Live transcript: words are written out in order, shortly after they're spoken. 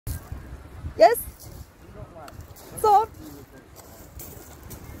Yes? So.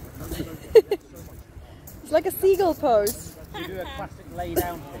 It's like a seagull pose. You do a classic lay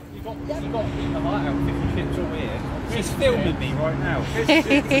down thing. You got to keep the light out. 50 chips all here. She's filming me right now. 50 chips to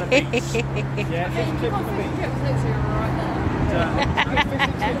the beach. Yeah, 50 chips to the beach. 50 chips right there. 50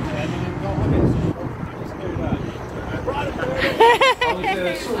 chips and then you've got one of it. Let's do that.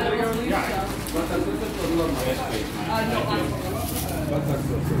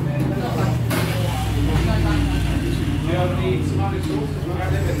 Do you have any tomato sauces?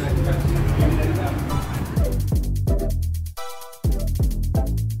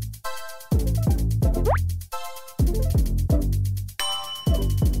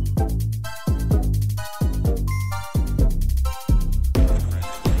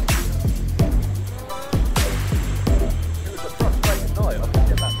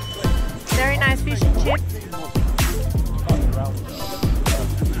 Very nice fish and chips.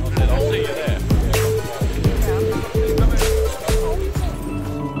 I'll see you there.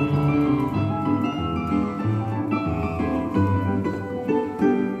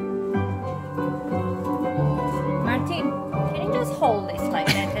 Martin, can you just hold this like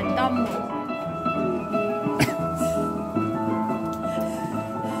that and don't move?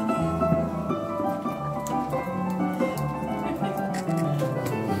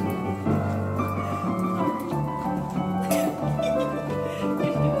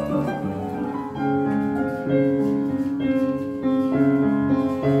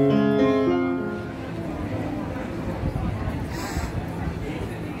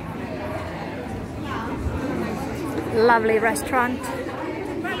 Lovely restaurant,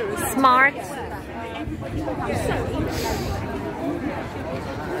 smart.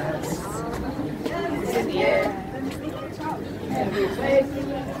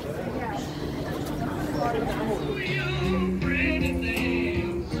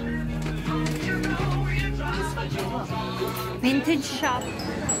 Vintage shop.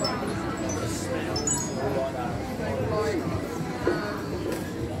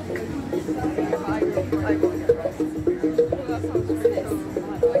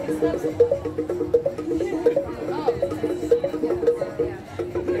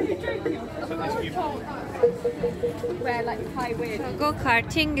 So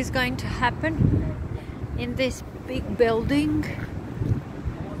go-karting is going to happen in this big building.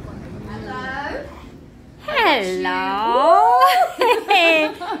 Hello. Hello.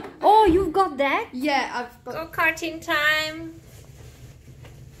 Oh, you've got that? Yeah, I've got. Go-karting time.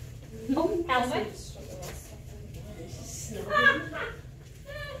 Oh, helmet.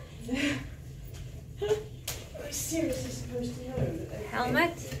 Seriously supposed to know.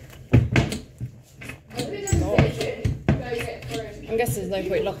 Helmet. I guess there's no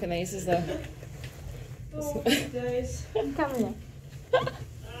point locking these, is there? Come here.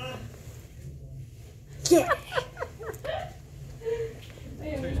 Yeah.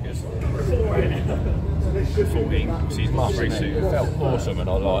 Good 14 season very soon. It felt awesome and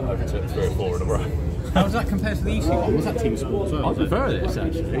I overtook 3 or 4 in a row. How does that compare to the easy one? Was that team sport as well? I prefer this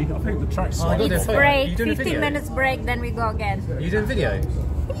actually. I think the track's It's break, 15 minutes break, then we go again. Are you doing video?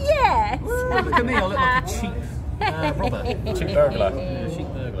 Yes! Look at me, I look like a cheap robber. Cheap burglar. Yeah, cheap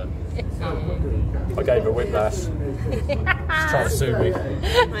burglar. I gave her whiplash. She's trying to sue me.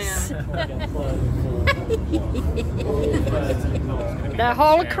 The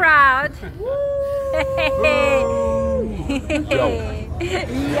whole crowd.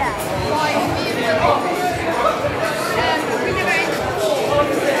 Yeah.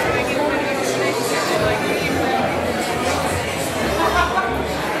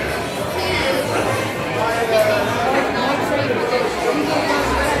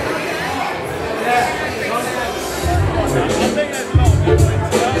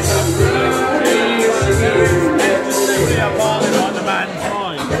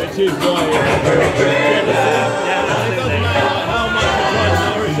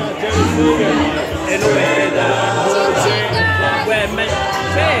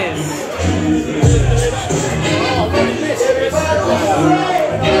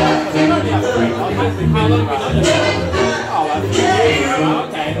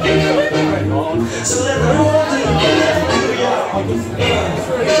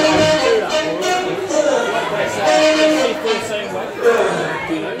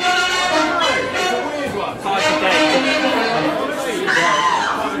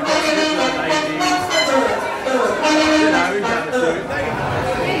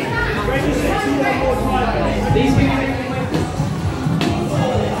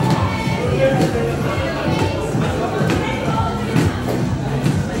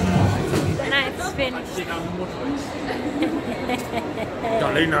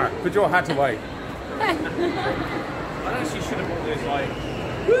 Galina. Nah, put your hat away. I actually should have bought this, like...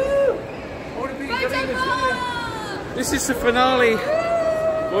 Woo! I want to be in Galina's video. This is the finale.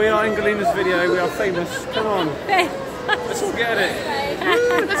 We are in Galina's video, we are famous. Come on. Let's all get it.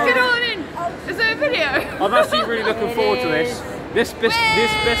 Let's get on in. Is there a video? I'm actually really looking forward to this. This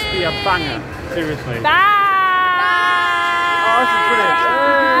best be a banger. Seriously. Bye! Oh, this is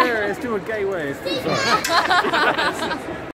brilliant. Let's do a gay way. Sorry.